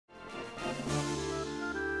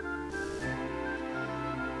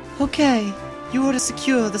Okay, you are to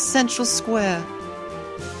secure the central square.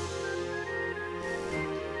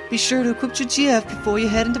 Be sure to equip your GF before you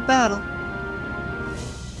head into battle.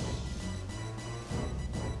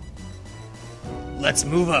 Let's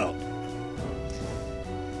move out.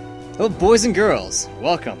 Hello, boys and girls.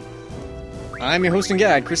 Welcome. I'm your host and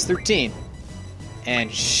guide, Thirtyne.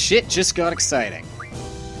 And shit just got exciting.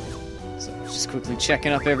 So, just quickly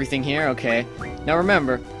checking up everything here. Okay. Now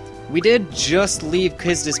remember, we did just leave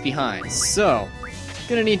Kizdis behind, so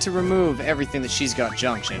gonna need to remove everything that she's got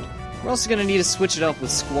junctioned. We're also gonna need to switch it up with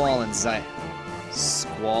Squall and Cypher?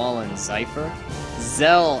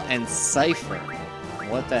 Zell and Cypher.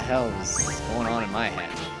 What the hell is going on in my head?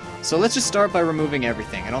 So let's just start by removing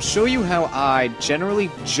everything, and I'll show you how I generally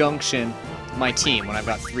junction my team when I've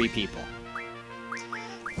got 3 people.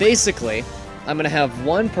 Basically, I'm gonna have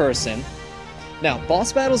one person. Now,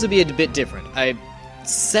 boss battles would be a bit different. I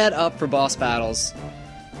set up for boss battles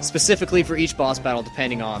specifically for each boss battle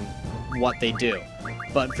depending on what they do.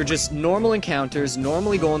 But for just normal encounters,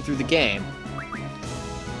 normally going through the game,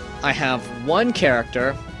 I have one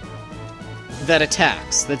character that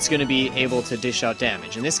attacks, that's going to be able to dish out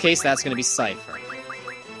damage. In this case, that's going to be Cypher.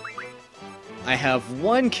 I have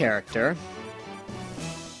one character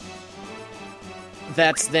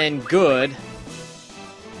that's then good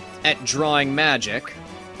at drawing magic.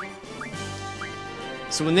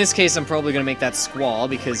 So in this case, I'm probably going to make that Squall,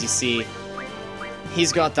 because you see,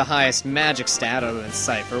 he's got the highest magic stat other than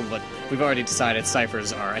Cypher, but we've already decided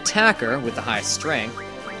Cypher's our attacker with the highest strength.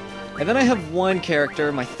 And then I have one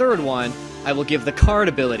character, my third one, I will give the card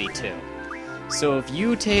ability to. So if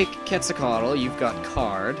you take Quetzalcoatl, you've got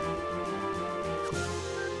card,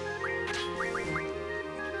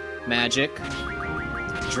 magic,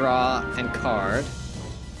 draw, and card.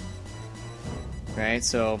 Right,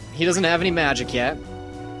 so he doesn't have any magic yet.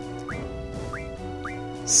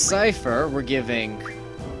 Cypher, we're giving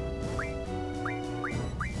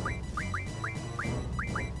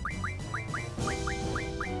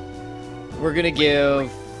we're gonna give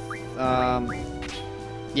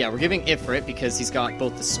yeah, we're giving Ifrit because he's got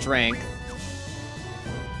both the strength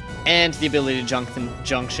and the ability to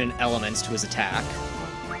junction elements to his attack,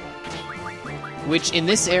 which in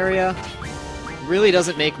this area really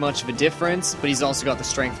doesn't make much of a difference, but he's also got the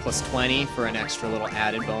strength plus 20 for an extra little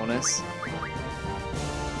added bonus.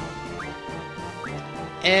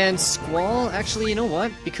 And Squall, actually, you know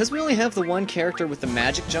what? Because we only have the one character with the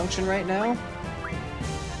magic junction right now,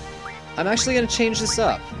 I'm actually going to change this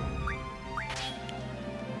up.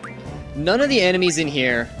 None of the enemies in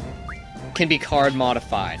here can be card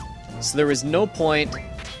modified, so there is no point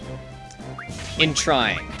in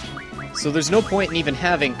trying. So there's no point in even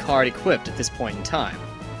having card equipped at this point in time.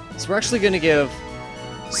 So we're actually going to give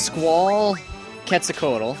Squall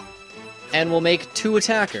Quetzalcoatl, and we'll make 2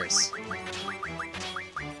 attackers.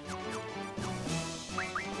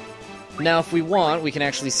 Now, if we want, we can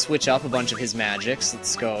actually switch up a bunch of his magics.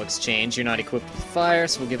 Let's go exchange. You're not equipped with fire,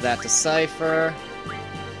 so we'll give that to Cypher.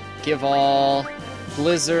 Give all.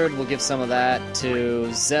 Blizzard, we'll give some of that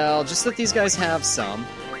to Zell, just that these guys have some.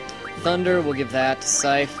 Thunder, we'll give that to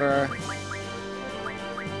Cypher.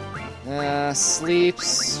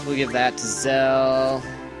 Sleeps, we'll give that to Zell.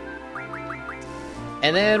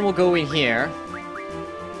 And then we'll go in here.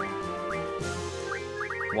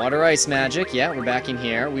 Water Ice Magic, yeah, we're back in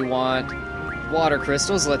here. We want water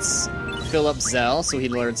crystals. Let's fill up Zell so he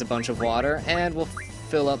learns a bunch of water, and we'll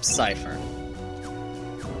fill up Cypher.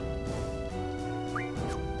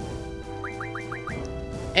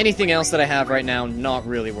 Anything else that I have right now, not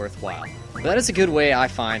really worthwhile. But that is a good way, I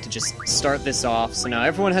find, to just start this off. So now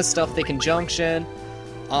everyone has stuff they can junction,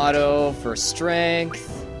 auto for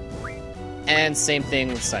strength, and same thing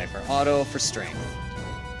with Cypher, auto for strength.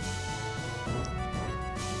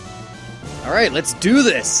 Alright, let's do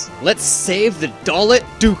this! Let's save the Dalit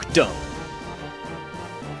Dukedom!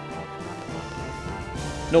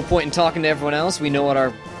 No point in talking to everyone else, we know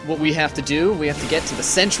what we have to do. We have to get to the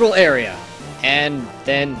central area, and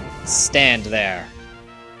then stand there.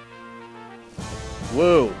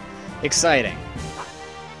 Whoa, exciting.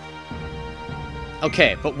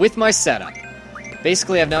 Okay, but with my setup,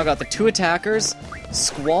 basically I've now got the 2 attackers.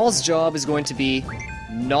 Squall's job is going to be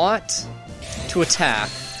not to attack,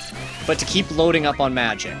 but to keep loading up on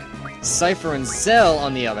magic. Cypher and Zell,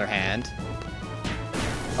 on the other hand,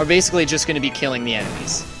 are basically just going to be killing the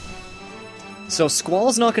enemies. So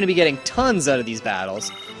Squall's not going to be getting tons out of these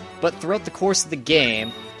battles, but throughout the course of the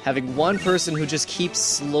game, having one person who just keeps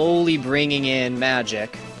slowly bringing in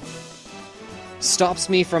magic stops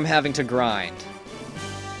me from having to grind.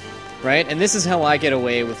 Right? And this is how I get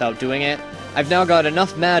away without doing it. I've now got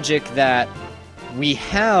enough magic that we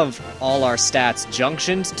have all our stats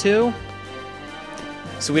junctioned to,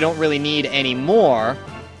 so we don't really need any more.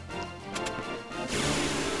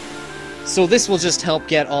 So this will just help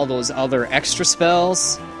get all those other extra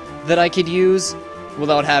spells that I could use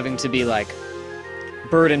without having to be, like,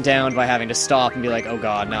 burdened down by having to stop and be like, oh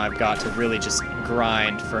god, now I've got to really just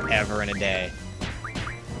grind forever and a day.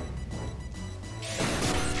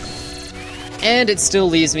 And it still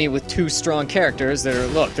leaves me with 2 strong characters that are,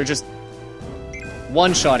 look, they're just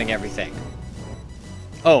one-shotting everything.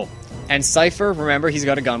 Oh, and Cypher, remember, he's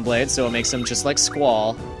got a gunblade, so it makes him just like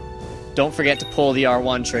Squall. Don't forget to pull the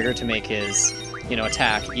R1 trigger to make his, you know,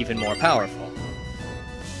 attack even more powerful.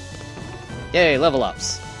 Yay, level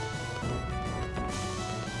ups.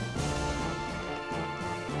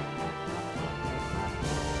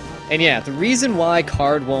 And yeah, the reason why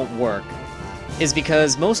card won't work is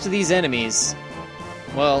because most of these enemies,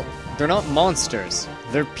 well, they're not monsters,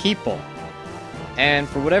 they're people. And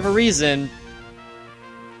for whatever reason,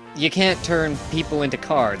 you can't turn people into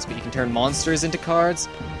cards, but you can turn monsters into cards.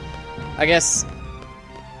 I guess,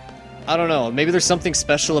 I don't know, maybe there's something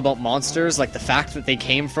special about monsters, like the fact that they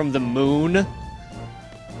came from the moon.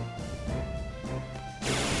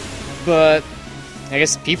 But I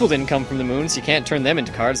guess people didn't come from the moon, so you can't turn them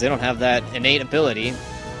into cards. They don't have that innate ability.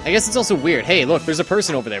 I guess it's also weird. Hey, look, there's a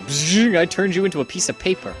person over there. I turned you into a piece of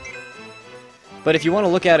paper. But if you want to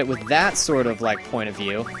look at it with that sort of, like, point of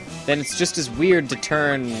view, then it's just as weird to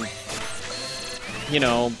turn, you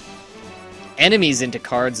know, enemies into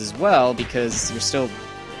cards as well, because you're still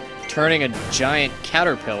turning a giant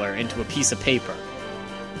caterpillar into a piece of paper.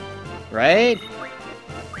 Right?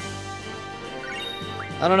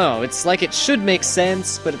 I don't know, it's like it should make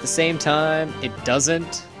sense, but at the same time, it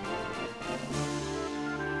doesn't.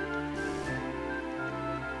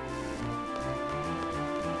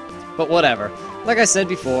 But whatever. Like I said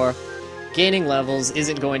before, gaining levels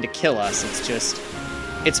isn't going to kill us, it's just...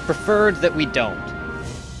 it's preferred that we don't.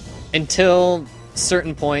 Until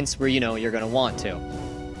certain points where, you know, you're gonna want to.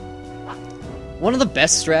 One of the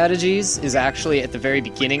best strategies is actually at the very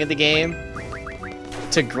beginning of the game,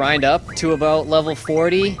 to grind up to about level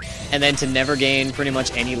 40, and then to never gain pretty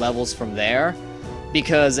much any levels from there.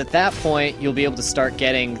 Because at that point, you'll be able to start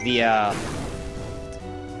getting the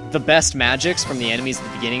best magics from the enemies at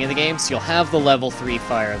the beginning of the game, so you'll have the level 3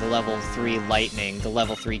 fire, the level 3 lightning, the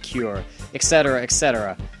level 3 cure, etc,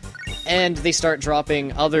 etc. And they start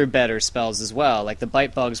dropping other better spells as well, like the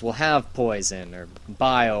bite bugs will have poison, or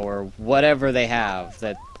bio, or whatever they have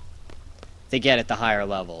that they get at the higher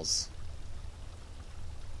levels.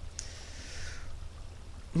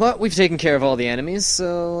 But we've taken care of all the enemies,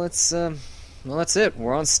 so let's, well, that's it.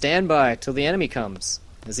 We're on standby till the enemy comes.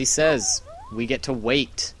 As he says, we get to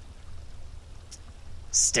wait.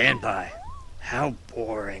 Standby. How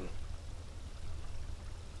boring.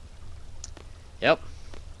 Yep.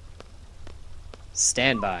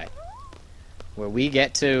 Standby. Where we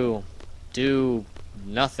get to do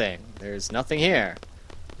nothing. There's nothing here.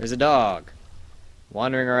 There's a dog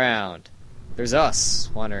wandering around. There's us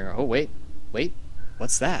wandering around. Oh, wait. Wait.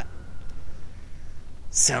 What's that?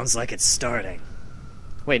 Sounds like it's starting.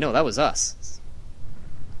 Wait, no, that was us.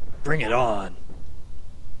 Bring it on.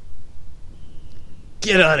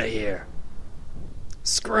 Get out of here.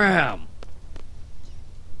 Scram.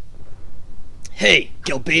 Hey,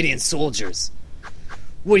 Galbadian soldiers.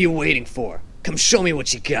 What are you waiting for? Come show me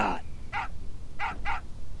what you got.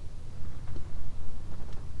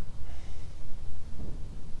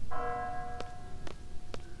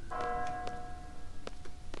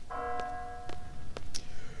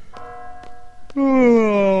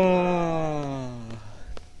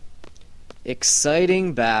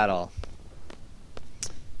 Exciting battle.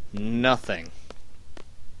 Nothing.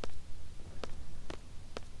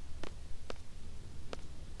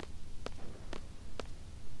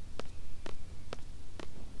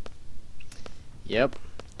 Yep.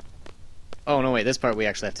 Oh, no, wait, this part we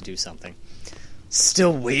actually have to do something.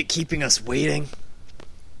 Still keeping us waiting?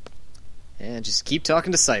 And just keep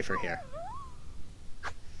talking to Cypher here.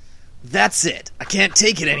 That's it! I can't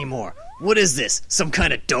take it anymore! What is this? Some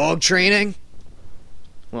kind of dog training?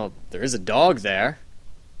 Well, there is a dog there.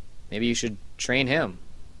 Maybe you should train him.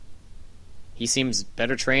 He seems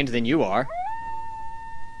better trained than you are.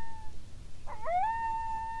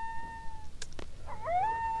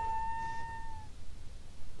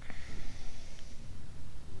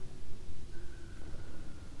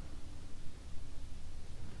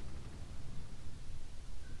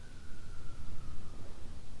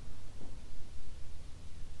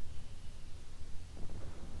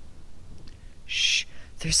 Shh,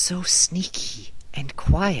 they're so sneaky and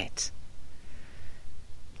quiet.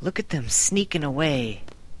 Look at them sneaking away.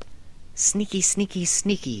 Sneaky, sneaky,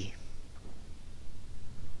 sneaky.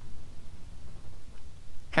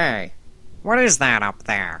 Hey, what is that up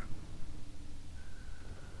there?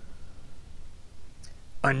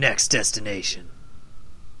 Our next destination.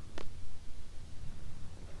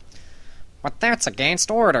 But that's against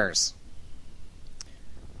orders.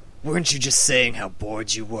 Weren't you just saying how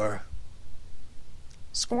bored you were?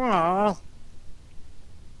 Squall.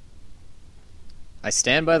 I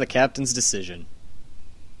stand by the captain's decision.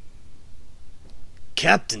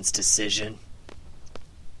 Captain's decision?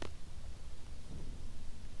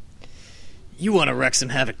 You want to wreak some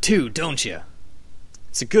havoc too, don't you?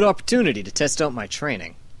 It's a good opportunity to test out my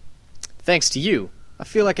training. Thanks to you, I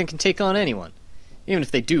feel like I can take on anyone, even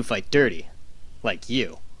if they do fight dirty. Like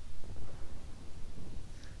you.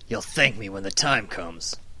 You'll thank me when the time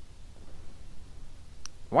comes.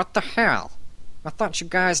 What the hell? I thought you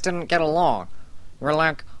guys didn't get along. We're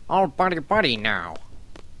like all buddy-buddy now.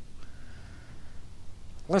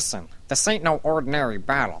 Listen, this ain't no ordinary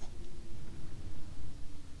battle.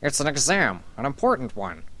 It's an exam, an important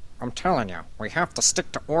one. I'm telling you, we have to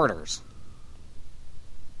stick to orders.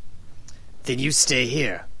 Then you stay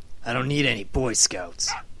here. I don't need any Boy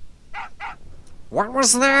Scouts. What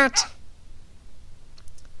was that?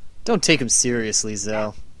 Don't take him seriously,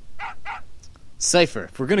 Zell. Cypher,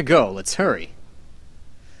 if we're gonna go, let's hurry.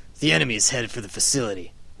 The enemy is headed for the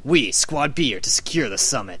facility. We, Squad B, are to secure the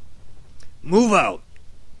summit. Move out!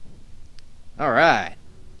 Alright.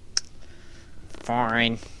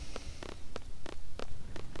 Fine.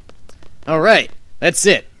 Alright, that's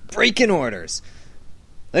it. Breaking orders.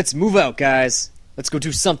 Let's move out, guys. Let's go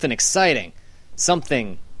do something exciting.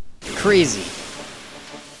 Something crazy.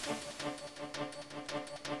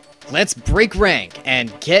 Let's break rank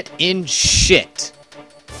and get in shit.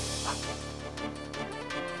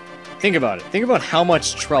 Think about it. Think about how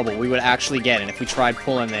much trouble we would actually get in if we tried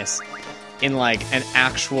pulling this in, like, an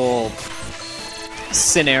actual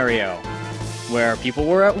scenario where people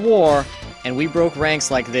were at war and we broke ranks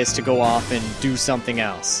like this to go off and do something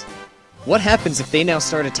else. What happens if they now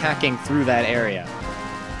start attacking through that area?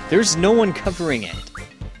 There's no one covering it.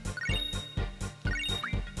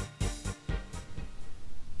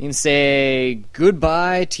 You can say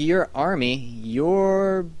goodbye to your army.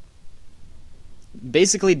 You're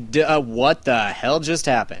basically, what the hell just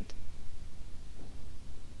happened?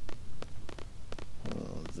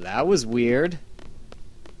 Well, that was weird.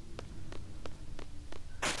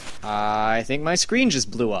 I think my screen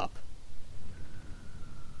just blew up.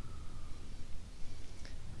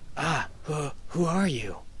 Ah, who are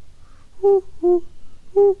you? Who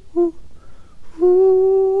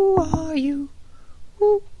are you?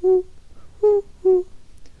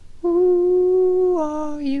 Who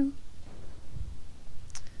are you?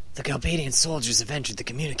 The Galbadian soldiers have entered the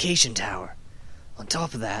communication tower. On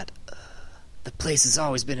top of that, the place has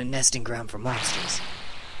always been a nesting ground for monsters.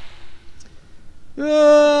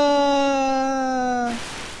 Ah!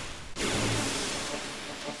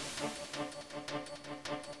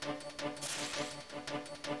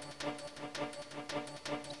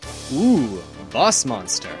 Ooh, boss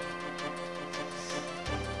monster.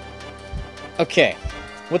 Okay,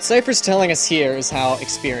 what Cypher's telling us here is how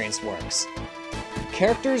experience works.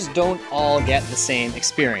 Characters don't all get the same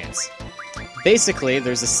experience. Basically,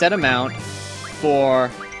 there's a set amount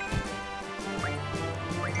for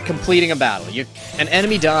completing a battle. An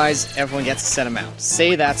enemy dies, everyone gets a set amount.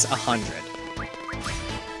 Say that's 100.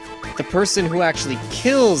 The person who actually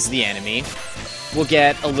kills the enemy will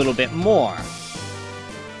get a little bit more.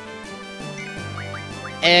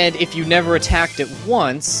 And if you never attacked it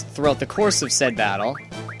once throughout the course of said battle,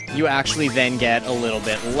 you actually then get a little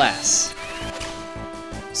bit less.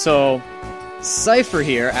 So, Cypher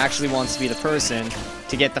here actually wants to be the person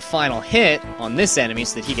to get the final hit on this enemy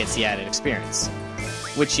so that he gets the added experience.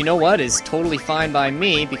 Which, you know what, is totally fine by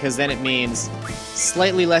me, because then it means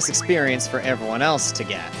slightly less experience for everyone else to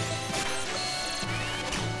get.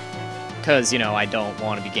 Because, you know, I don't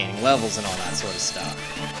want to be gaining levels and all that sort of stuff.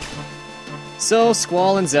 So,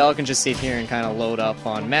 Squall and Zell can just sit here and kind of load up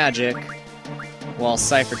on magic, while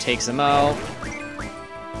Cypher takes them out.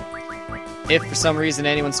 If for some reason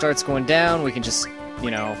anyone starts going down, we can just,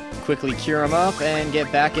 you know, quickly cure them up and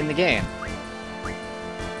get back in the game.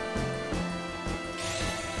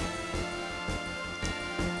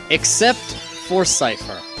 Except for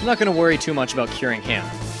Cypher. I'm not going to worry too much about curing him.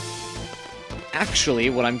 Actually,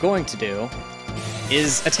 what I'm going to do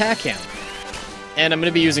is attack him. And I'm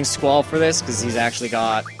going to be using Squall for this, because he's actually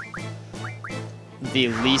got the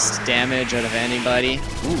least damage out of anybody.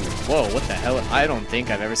 Ooh, whoa, what the hell? I don't think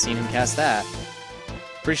I've ever seen him cast that.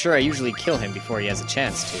 Pretty sure I usually kill him before he has a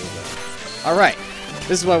chance to, but... Alright,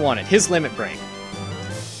 this is what I wanted. His limit break.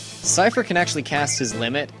 Cypher can actually cast his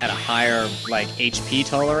limit at a higher, like, HP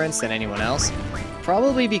tolerance than anyone else.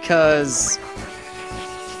 Probably because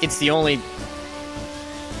it's the only...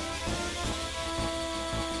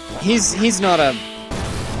 He's not a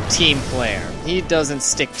team player. He doesn't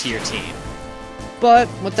stick to your team. But,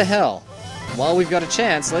 what the hell? While we've got a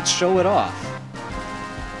chance, let's show it off.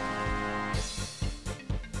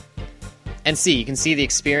 And see, you can see the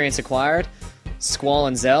experience acquired. Squall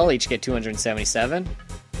and Zell each get 277.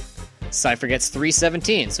 Cypher gets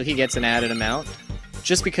 317, so he gets an added amount,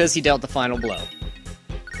 just because he dealt the final blow.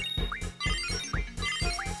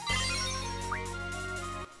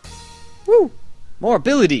 Woo! More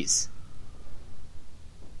abilities!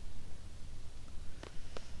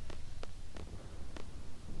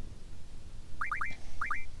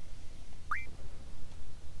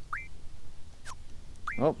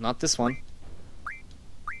 Oh, not this one.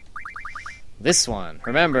 This one.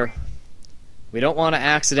 Remember, we don't want to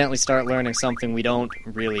accidentally start learning something we don't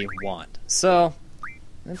really want. So,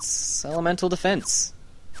 it's elemental defense.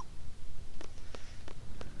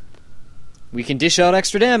 We can dish out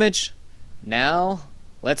extra damage. Now,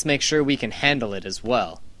 let's make sure we can handle it as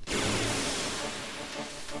well.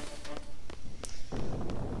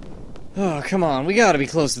 Oh, come on. We gotta be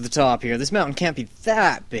close to the top here. This mountain can't be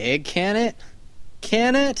that big, can it?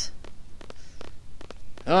 Can it?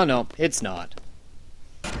 Oh no, it's not.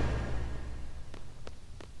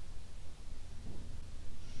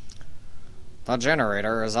 The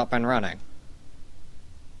generator is up and running.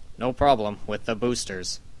 No problem with the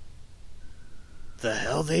boosters. The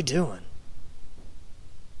hell they doing?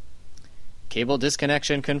 Cable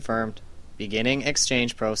disconnection confirmed. Beginning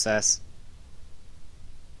exchange process.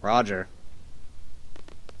 Roger.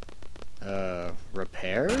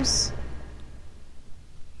 Repairs?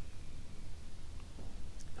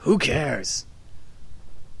 Who cares?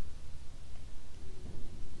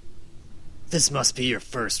 This must be your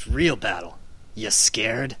first real battle. You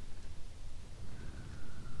scared?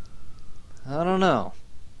 I don't know.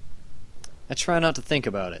 I try not to think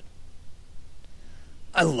about it.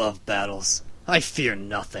 I love battles. I fear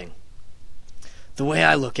nothing. The way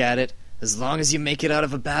I look at it, as long as you make it out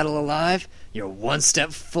of a battle alive, you're one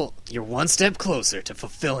step closer to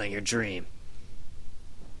fulfilling your dream.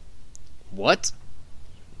 What?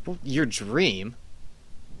 Your dream?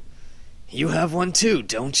 You have one too,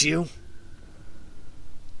 don't you?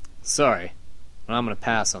 Sorry, but I'm gonna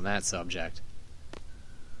pass on that subject.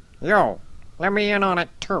 Yo, let me in on it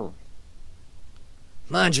too.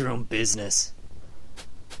 Mind your own business.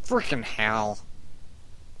 Frickin' hell.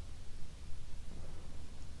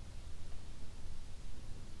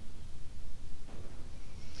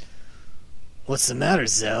 What's the matter,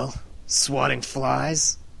 Zell? Swatting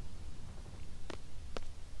flies?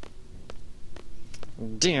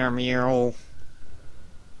 Damn you.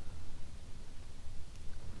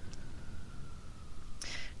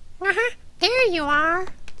 There you are.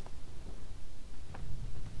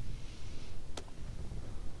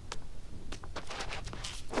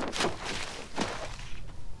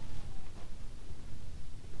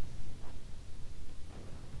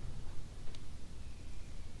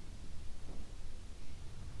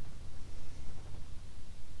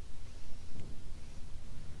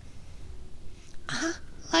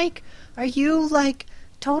 Like, are you, like,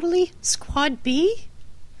 totally Squad B?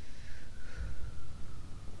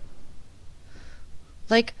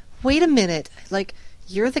 Like, wait a minute. Like,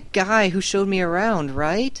 you're the guy who showed me around,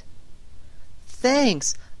 right?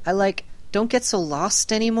 Thanks. I, don't get so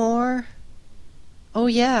lost anymore. Oh,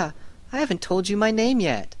 yeah. I haven't told you my name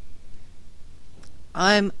yet.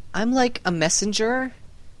 I'm like a messenger.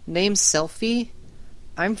 Name's Selfie.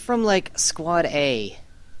 I'm from, Squad A.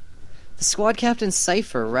 The squad captain's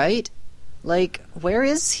Cypher, right? Where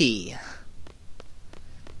is he?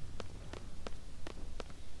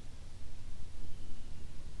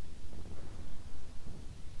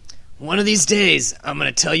 One of these days, I'm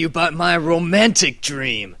gonna tell you about my romantic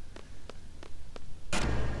dream.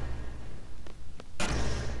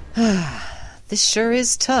 This sure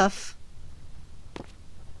is tough.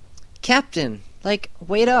 Captain,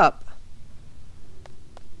 wait up.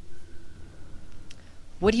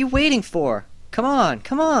 What are you waiting for? Come on,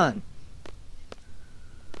 come on.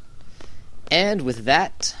 And with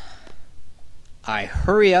that, I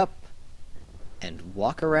hurry up and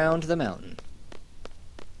walk around the mountain.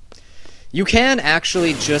 You can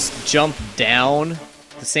actually just jump down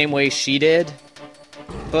the same way she did,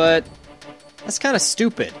 but that's kind of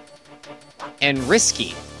stupid and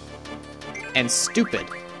risky and stupid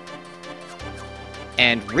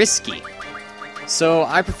and risky. So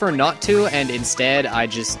I prefer not to, and instead I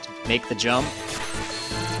just make the jump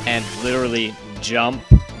and literally jump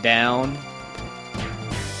down.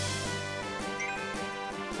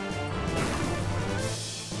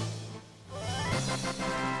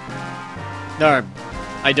 No,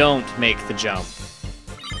 I don't make the jump.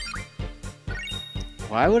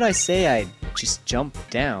 Why would I say I just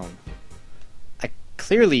jumped down? I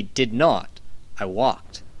clearly did not. I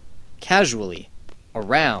walked casually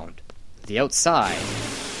around the outside.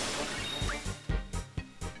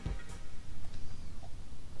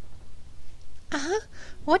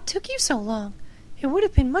 What took you so long? It would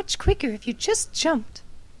have been much quicker if you just jumped.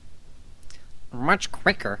 Much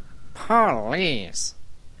quicker? Please.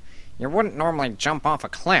 You wouldn't normally jump off a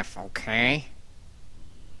cliff, okay?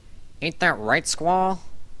 Ain't that right, Squall?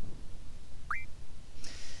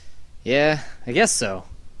 Yeah, I guess so.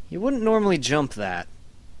 You wouldn't normally jump that.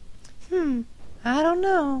 I don't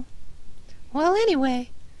know. Well, anyway,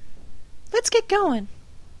 let's get going.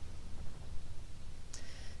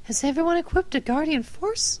 Has everyone equipped a Guardian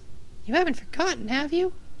Force? You haven't forgotten, have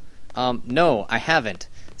you? No, I haven't.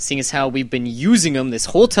 Seeing as how we've been using them this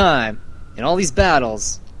whole time in all these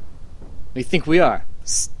battles. What do you think we are?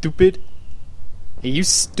 Stupid? Are you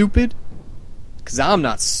stupid? 'Cause I'm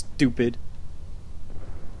not stupid.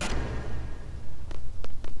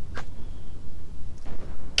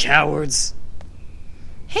 Cowards.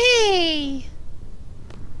 Hey!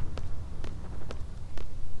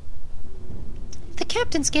 The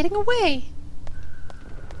captain's getting away.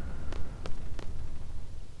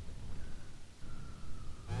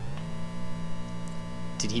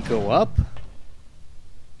 Did he go up?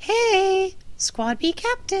 Hey! Squad B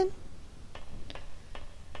captain.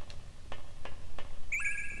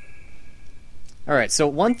 Alright, so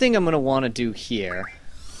one thing I'm going to want to do here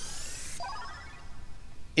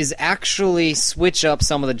is actually switch up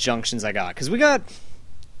some of the junctions I got. Because we got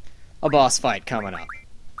a boss fight coming up.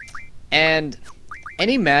 And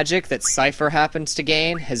any magic that Cypher happens to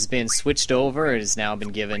gain has been switched over. It has now been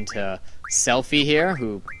given to Selphie here,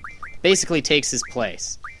 who basically takes his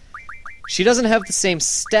place. She doesn't have the same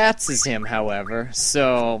stats as him, however,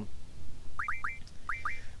 so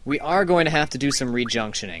we are going to have to do some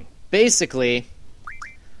rejunctioning. Basically,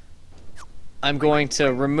 I'm going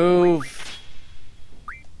to remove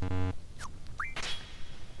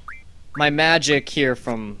my magic here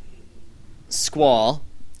from Squall.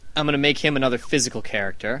 I'm going to make him another physical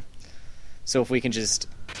character. So if we can just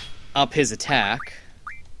up his attack.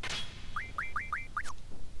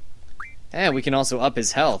 And we can also up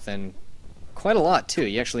his health, and quite a lot too.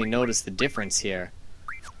 You actually notice the difference here.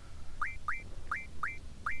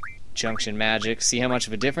 Junction magic, see how much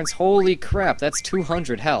of a difference? Holy crap, that's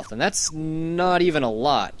 200 health, and that's not even a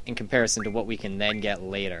lot in comparison to what we can then get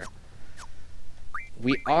later.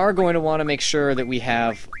 We are going to want to make sure that we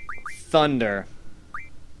have Thunder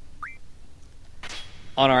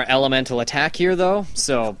on our elemental attack here, though,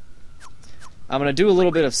 so I'm going to do a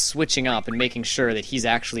little bit of switching up and making sure that he's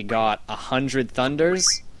actually got 100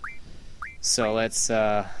 Thunders. So let's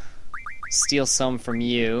steal some from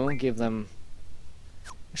you, give them...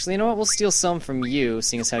 Actually, you know what? We'll steal some from you,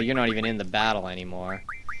 seeing as how you're not even in the battle anymore.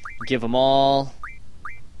 Give them all.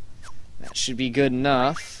 That should be good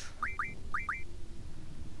enough.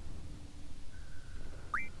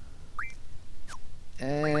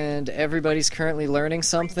 And everybody's currently learning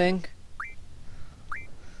something.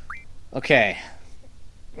 Okay.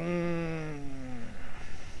 No,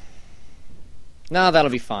 that'll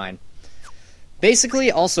be fine. Basically,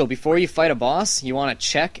 also, before you fight a boss, you want to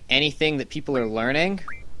check anything that people are learning.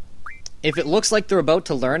 If it looks like they're about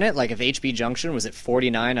to learn it, like if HB Junction was at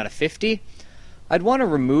 49 out of 50, I'd want to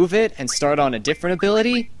remove it and start on a different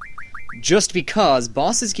ability, just because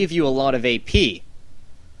bosses give you a lot of AP.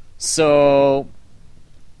 So,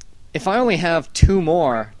 if I only have 2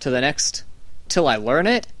 more to the next, till I learn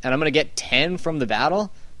it, and I'm going to get 10 from the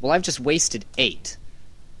battle, well, I've just wasted 8.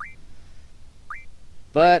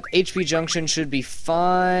 But HB Junction should be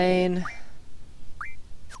fine.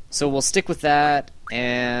 So we'll stick with that,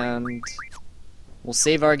 and we'll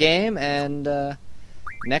save our game, and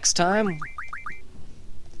next time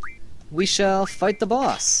we shall fight the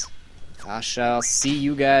boss. I shall see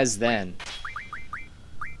you guys then.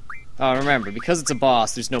 Oh, remember, because it's a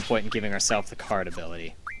boss, there's no point in giving ourselves the card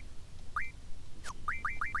ability.